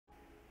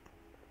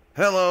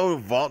Hello,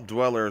 Vault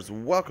Dwellers.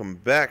 Welcome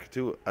back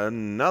to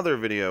another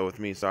video with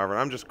me, Sovereign.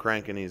 I'm just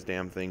cranking these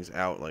damn things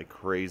out like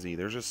crazy.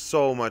 There's just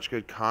so much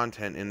good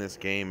content in this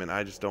game, and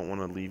I just don't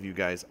want to leave you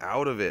guys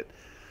out of it.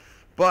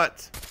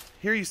 But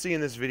here you see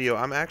in this video,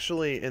 I'm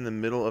actually in the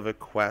middle of a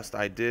quest.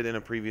 I did in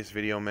a previous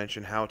video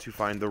mention how to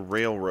find the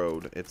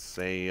Railroad. It's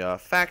a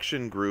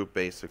faction group,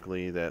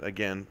 basically, that,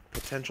 again,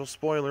 potential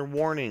spoiler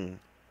warning.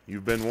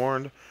 You've been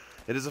warned.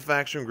 It is a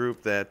faction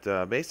group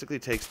that basically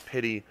takes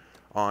pity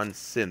on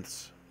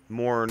synths.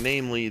 More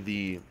namely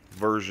the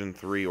version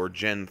 3 or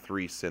Gen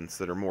 3 synths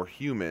that are more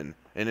human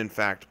and in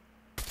fact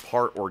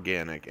part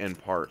organic and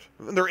part,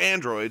 they're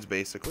androids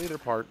basically, they're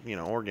part,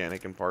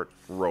 organic and part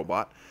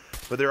robot,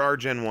 but there are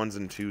Gen 1s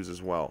and 2s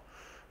as well.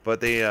 But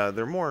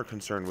they're more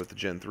concerned with the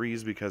Gen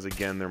 3s because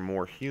again they're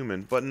more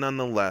human, but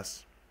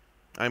nonetheless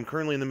I'm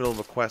currently in the middle of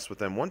a quest with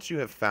them. Once you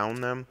have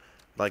found them,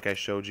 like I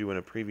showed you in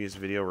a previous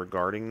video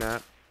regarding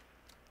that,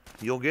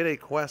 you'll get a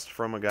quest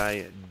from a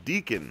guy,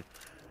 Deacon,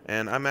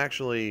 and I'm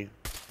actually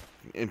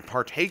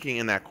partaking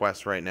in that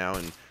quest right now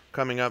and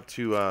coming up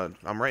to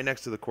I'm right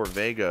next to the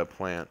Corvega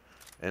plant,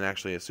 and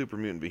actually a super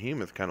mutant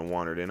behemoth kind of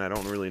wandered in. I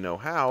don't really know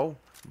how,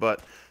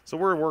 but so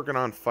we're working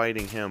on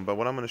fighting him. But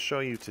what I'm going to show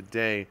you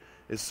today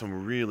is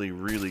some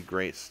really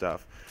great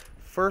stuff.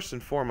 First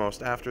and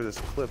foremost, after this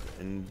clip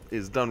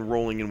is done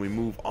rolling and we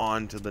move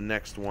on to the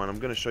next one, I'm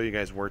going to show you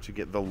guys where to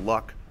get the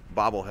luck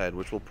bobblehead,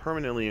 which will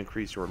permanently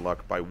increase your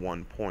luck by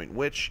 1 point,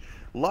 which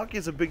luck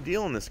is a big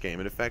deal in this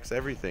game. It affects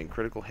everything: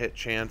 critical hit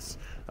chance,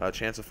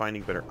 chance of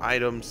finding better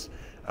items,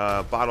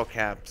 bottle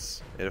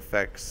caps. It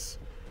affects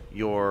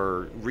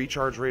your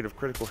recharge rate of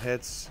critical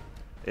hits.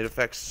 It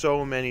affects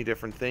so many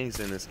different things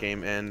in this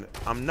game, and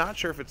I'm not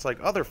sure if it's like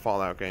other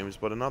Fallout games,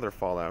 but in other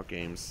Fallout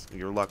games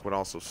your luck would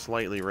also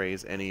slightly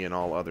raise any and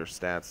all other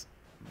stats.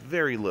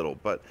 Very little,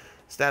 but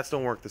stats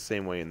don't work the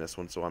same way in this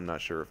one, so I'm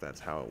not sure if that's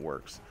how it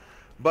works.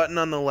 But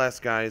nonetheless,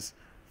 guys,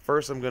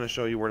 first I'm going to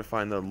show you where to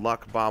find the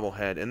luck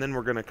bobblehead, and then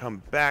we're going to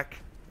come back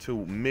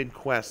to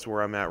mid-quest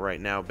where I'm at right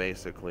now,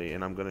 basically,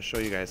 and I'm going to show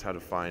you guys how to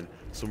find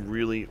some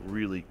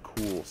really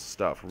cool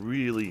stuff.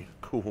 Really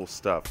cool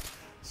stuff.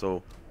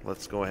 So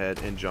let's go ahead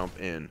and jump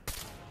in.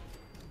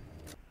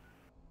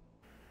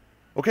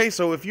 Okay,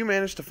 so if you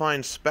manage to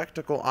find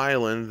Spectacle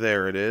Island,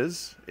 there it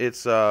is.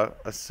 It's a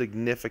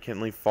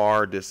significantly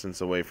far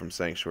distance away from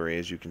Sanctuary,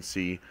 as you can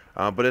see,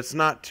 but it's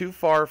not too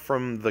far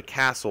from the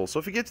castle. So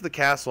if you get to the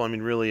castle, I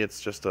mean, really,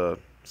 it's just a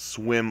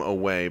swim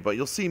away. But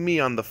you'll see me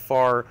on the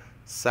far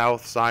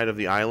south side of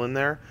the island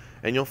there,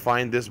 and you'll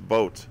find this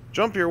boat.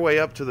 Jump your way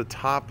up to the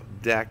top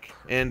deck,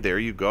 and there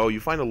you go. You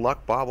find a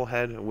luck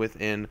bobblehead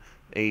within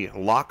a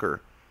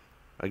locker.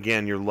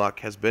 Again, your luck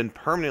has been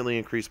permanently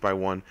increased by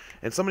 1.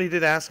 And somebody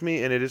did ask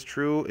me, and it is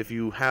true, if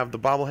you have the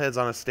bobbleheads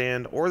on a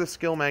stand or the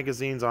skill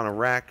magazines on a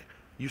rack,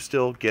 you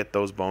still get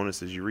those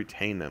bonuses. You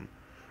retain them.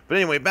 But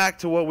anyway, back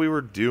to what we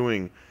were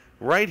doing.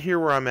 Right here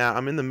where I'm at,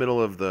 I'm in the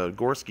middle of the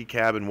Gorski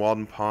Cabin,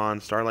 Walden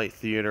Pond, Starlight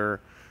Theater,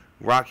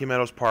 Rocky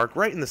Meadows Park.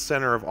 Right in the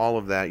center of all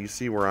of that, you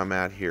see where I'm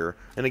at here.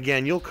 And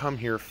again, you'll come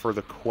here for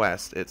the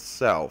quest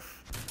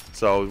itself.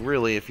 So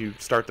really, if you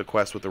start the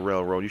quest with the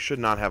Railroad, you should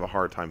not have a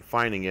hard time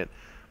finding it.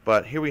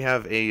 But here we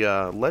have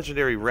a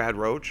legendary Rad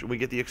Roach. We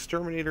get the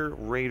Exterminator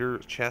Raider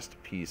chest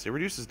piece. It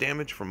reduces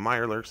damage from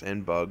Mirelurks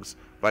and bugs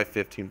by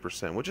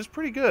 15%, which is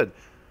pretty good.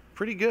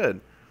 Pretty good.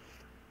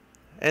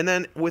 And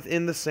then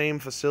within the same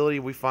facility,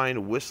 we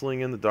find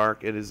Whistling in the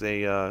Dark. It is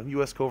a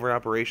U.S. Covert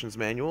Operations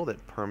manual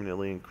that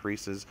permanently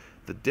increases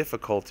the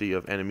difficulty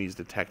of enemies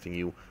detecting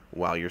you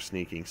while you're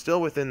sneaking.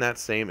 Still within that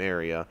same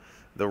area.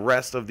 The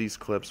rest of these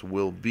clips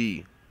will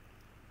be.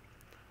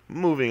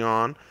 Moving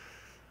on.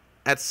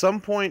 At some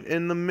point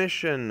in the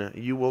mission,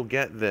 you will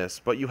get this,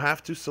 but you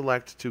have to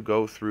select to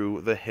go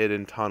through the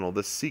hidden tunnel,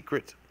 the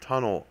secret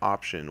tunnel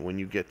option. When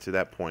you get to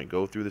that point,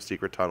 go through the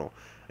secret tunnel,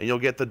 and you'll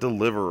get the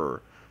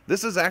Deliverer.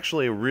 This is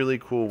actually a really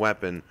cool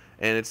weapon,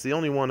 and it's the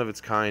only one of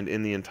its kind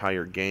in the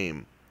entire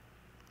game.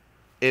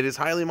 It is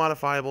highly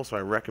modifiable, so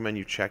I recommend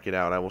you check it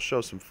out. I will show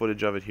some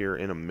footage of it here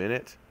in a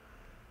minute.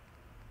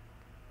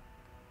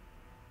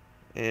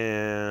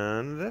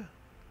 And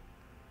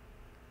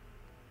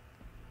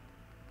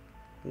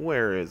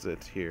where is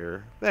it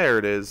here? There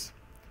it is.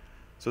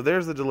 So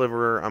there's the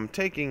Deliverer. I'm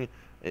going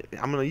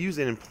to use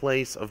it in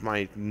place of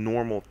my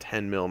normal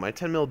 10 mil. My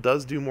 10 mil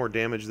does do more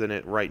damage than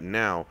it right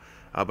now,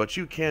 but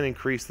you can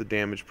increase the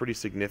damage pretty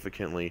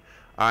significantly.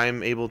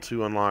 I'm able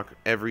to unlock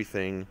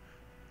everything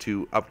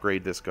to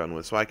upgrade this gun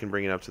with, so I can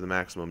bring it up to the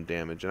maximum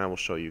damage, and I will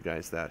show you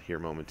guys that here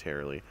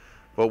momentarily.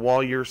 But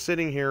while you're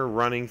sitting here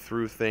running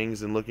through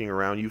things and looking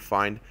around, you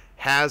find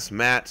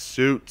hazmat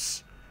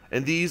suits.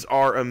 And these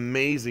are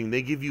amazing.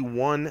 They give you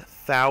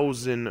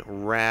 1,000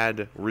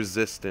 rad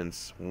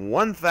resistance.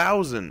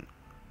 1,000!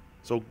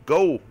 So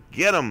go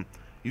get them.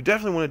 You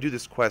definitely want to do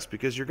this quest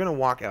because you're going to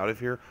walk out of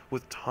here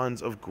with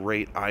tons of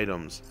great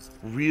items.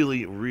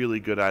 Really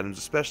good items,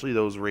 especially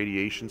those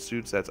radiation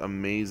suits. That's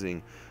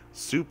amazing.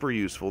 Super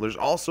useful. There's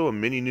also a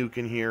mini-nuke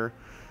in here,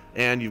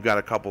 and you've got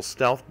a couple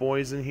stealth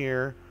boys in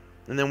here.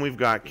 And then we've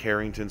got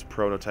Carrington's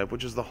prototype,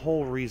 which is the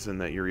whole reason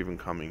that you're even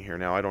coming here.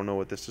 Now, I don't know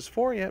what this is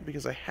for yet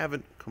because I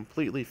haven't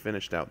completely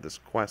finished out this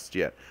quest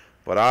yet.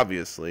 But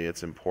obviously,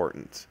 it's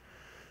important.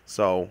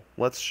 So,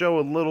 let's show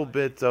a little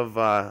bit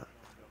of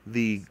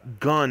the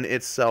gun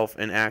itself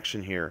in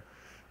action here.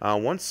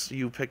 Once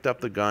you picked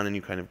up the gun and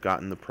you kind of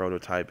gotten the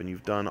prototype and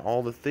you've done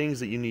all the things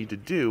that you need to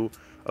do,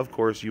 of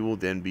course, you will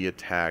then be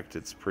attacked.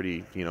 It's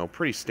pretty,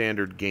 pretty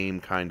standard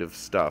game kind of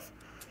stuff.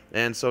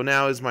 And so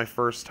now is my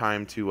first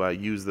time to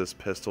use this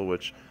pistol,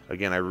 which,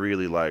 again, I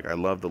really like. I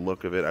love the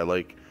look of it. I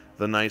like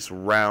the nice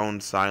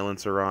round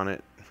silencer on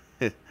it.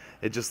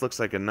 It just looks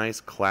like a nice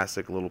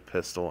classic little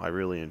pistol. I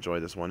really enjoy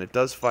this one. It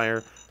does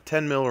fire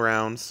 10 mil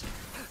rounds.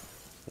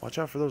 Watch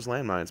out for those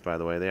landmines, by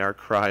the way. They are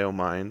cryo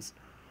mines.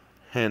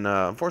 And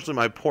unfortunately,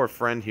 my poor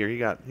friend here, he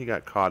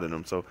got caught in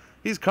them. So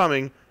he's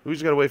coming. We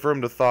just got to wait for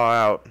him to thaw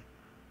out.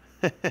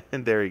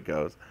 And there he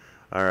goes.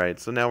 All right,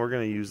 so now we're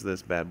going to use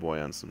this bad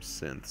boy on some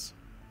synths.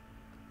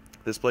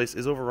 This place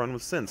is overrun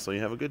with synths, so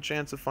you have a good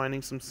chance of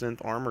finding some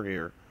synth armor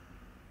here.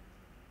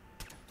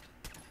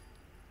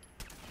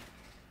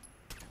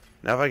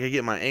 Now if I could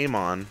get my aim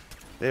on,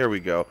 there we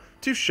go.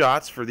 2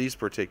 shots for these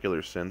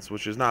particular synths,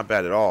 which is not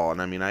bad at all.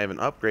 And I mean, I haven't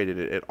upgraded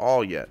it at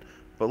all yet.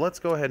 But let's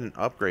go ahead and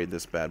upgrade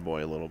this bad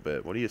boy a little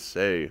bit. What do you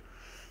say?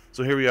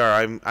 So here we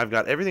are. I've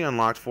got everything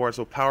unlocked for it.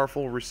 So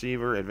powerful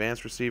receiver,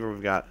 advanced receiver.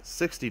 We've got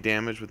 60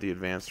 damage with the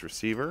advanced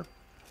receiver.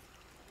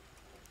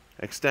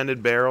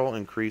 Extended barrel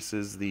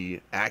increases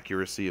the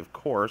accuracy, of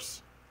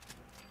course.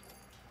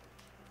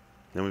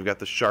 Then we've got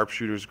the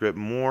sharpshooter's grip,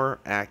 more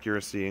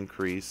accuracy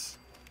increase.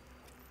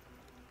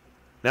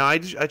 Now, I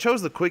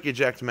chose the quick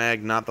eject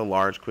mag, not the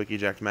large quick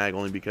eject mag,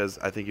 only because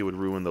I think it would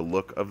ruin the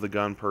look of the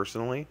gun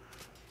personally.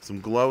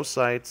 Some glow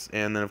sights,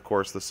 and then, of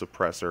course, the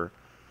suppressor.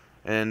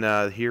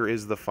 And here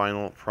is the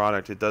final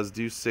product. It does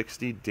do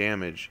 60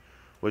 damage,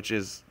 which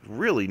is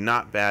really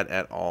not bad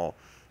at all.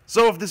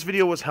 So if this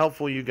video was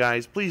helpful, you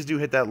guys, please do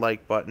hit that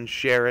like button,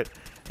 share it,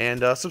 and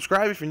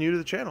subscribe if you're new to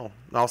the channel.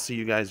 I'll see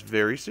you guys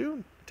very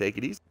soon. Take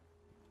it easy.